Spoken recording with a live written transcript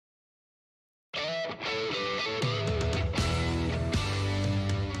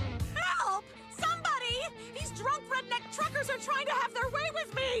Help! Somebody! These drunk redneck truckers are trying to have their way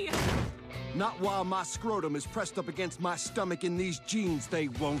with me! Not while my scrotum is pressed up against my stomach in these jeans, they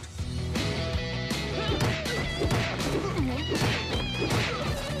won't.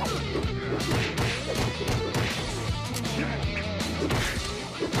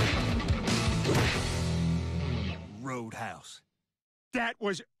 Roadhouse. That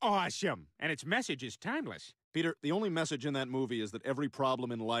was awesome! And its message is timeless. Peter, the only message in that movie is that every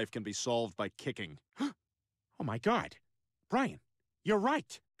problem in life can be solved by kicking. Oh my God. Brian, you're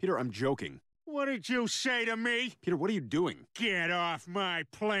right. Peter, I'm joking. What did you say to me? Peter, what are you doing? Get off my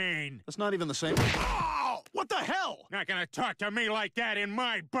plane! That's not even the same. Oh! What the hell? Not gonna talk to me like that in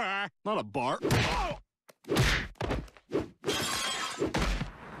my bar! Not a bar. Oh!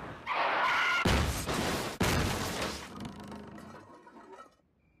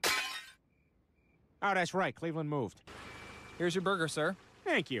 Oh, that's right. Cleveland moved. Here's your burger, sir.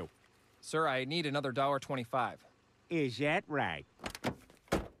 Thank you. Sir, I need another $1.25. Is that right?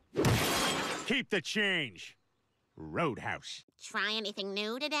 Keep the change. Roadhouse. Try anything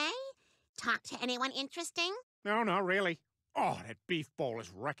new today? Talk to anyone interesting? No, not really. Oh, that beef bowl is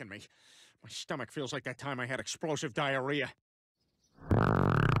wrecking me. My stomach feels like that time I had explosive diarrhea.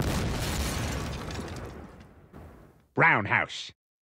 Brownhouse.